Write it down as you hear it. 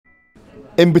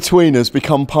Inbetweeners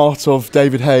become part of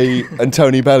David Haye and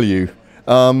Tony Bellew.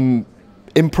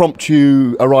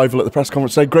 Impromptu arrival at the press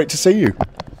conference today. Great to see you.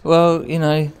 Well, you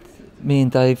know, me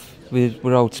and Dave,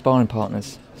 we're old sparring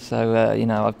partners. So, you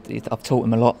know, I've taught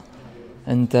him a lot.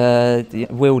 And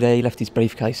Will there, he left his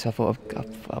briefcase, so I thought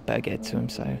I'd better get it to him.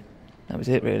 So that was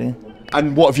it, really.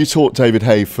 And what have you taught David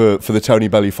Haye for the Tony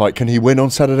Bellew fight? Can he win on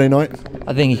Saturday night?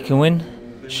 I think he can win,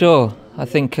 sure. I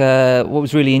think what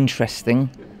was really interesting,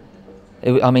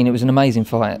 it was an amazing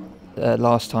fight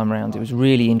last time round. It was a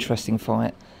really interesting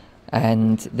fight.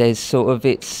 And there's sort of,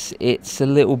 it's a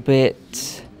little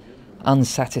bit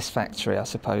unsatisfactory, I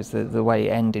suppose, the way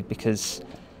it ended, because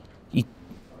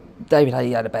David Haye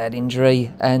had a bad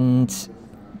injury and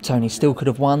Tony still could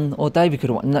have won, or David could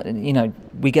have won. You know,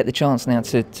 we get the chance now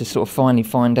to sort of finally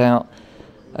find out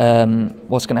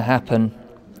what's going to happen,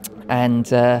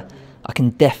 and I can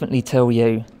definitely tell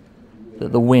you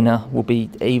that the winner will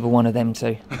be either one of them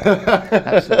two.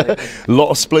 Absolutely. A lot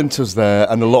of splinters there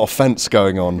and a lot of fence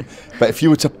going on. But if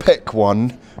you were to pick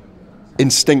one,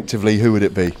 instinctively, who would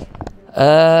it be?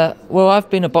 Well, I've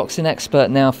been a boxing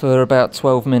expert now for about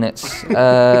 12 minutes,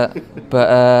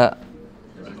 but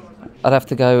I'd have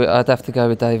to go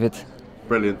with David.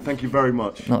 Brilliant. Thank you very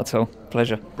much. Not at all.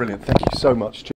 Pleasure. Brilliant. Thank you so much.